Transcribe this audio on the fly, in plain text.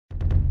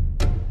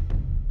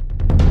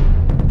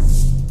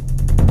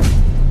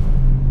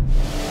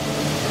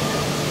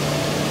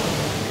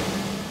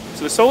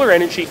So the solar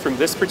energy from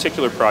this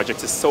particular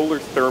project is solar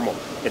thermal.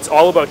 It's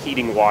all about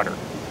heating water.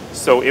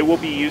 So it will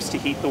be used to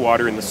heat the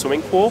water in the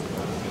swimming pool,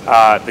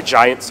 the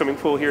giant swimming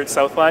pool here at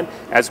Southland,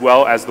 as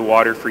well as the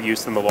water for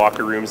use in the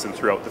locker rooms and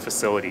throughout the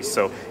facilities.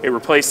 So it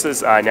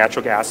replaces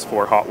natural gas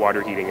for hot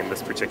water heating in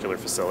this particular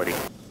facility.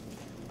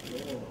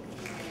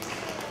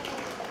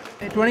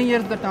 20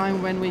 years the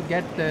time when we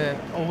get the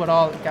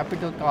overall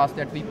capital cost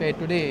that we pay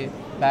today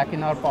back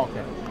in our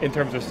pocket. In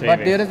terms of savings.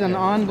 But there is an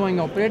ongoing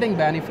operating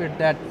benefit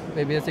that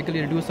we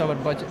basically reduce our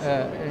budget,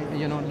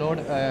 load,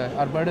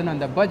 our burden on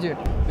the budget,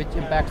 which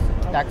impacts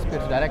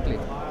taxpayers directly.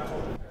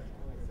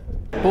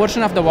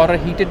 Portion of the water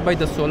heated by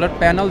the solar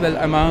panel will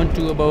amount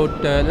to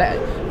about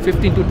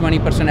 15 to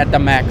 20% at the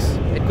max.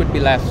 It could be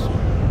less.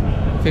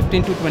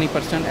 15 to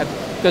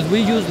 20% because we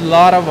use a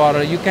lot of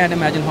water. You can't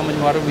imagine how much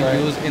water we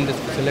use in this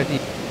facility.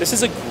 This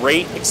is a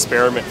great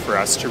experiment for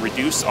us to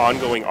reduce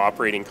ongoing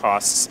operating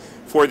costs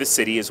for the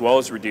city as well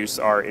as reduce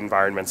our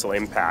environmental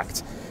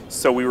impact.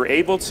 So we were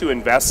able to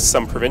invest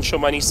some provincial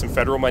money, some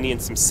federal money,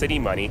 and some city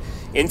money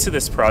into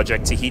this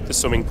project to heat the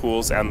swimming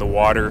pools and the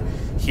water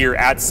here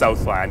at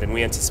Southland, and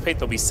we anticipate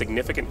there'll be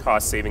significant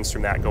cost savings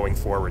from that going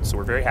forward, so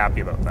we're very happy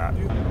about that.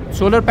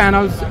 Solar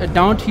panels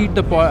don't heat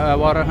the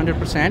water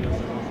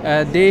 100%.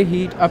 They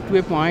heat up to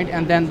a point,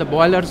 and then the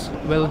boilers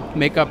will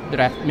make up the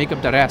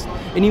rest.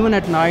 And even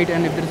at night,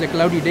 and if there's a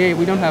cloudy day,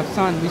 we don't have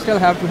sun, we still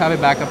have to have a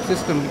backup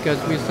system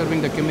because we're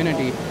serving the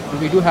community.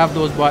 And we do have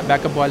those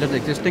backup boilers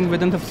existing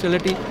within the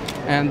facility,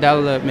 and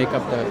they'll make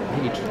up the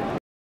heat.